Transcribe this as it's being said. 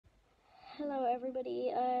Hello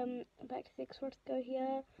everybody, back to 6 Words Go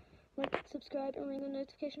here. Like, subscribe and ring the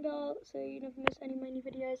notification bell so you never miss any of my new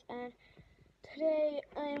videos. And today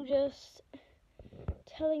I am just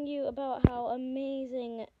telling you about how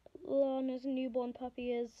amazing Lana's newborn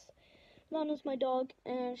puppy is. Lana's my dog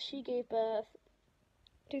and she gave birth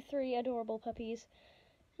to 3 adorable puppies.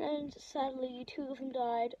 And sadly 2 of them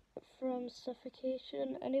died from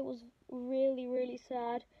suffocation and it was really, really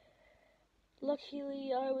sad.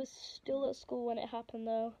 Luckily, I was still at school when it happened,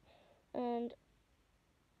 though, and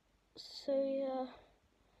so yeah,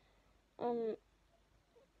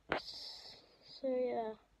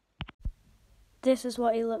 This is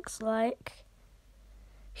what he looks like.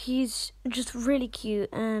 He's just really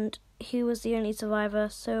cute, and he was the only survivor,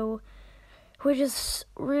 so we're just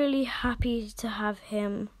really happy to have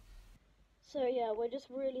him. So yeah, we're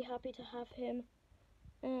just really happy to have him,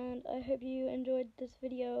 and I hope you enjoyed this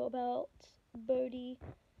video about Bodhi.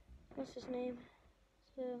 What's his name?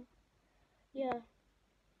 So, yeah.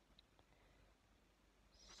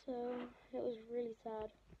 So, it was really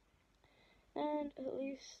sad. And at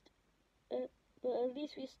least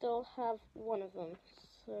we still have one of them.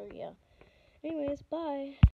 So, yeah. Anyways, bye.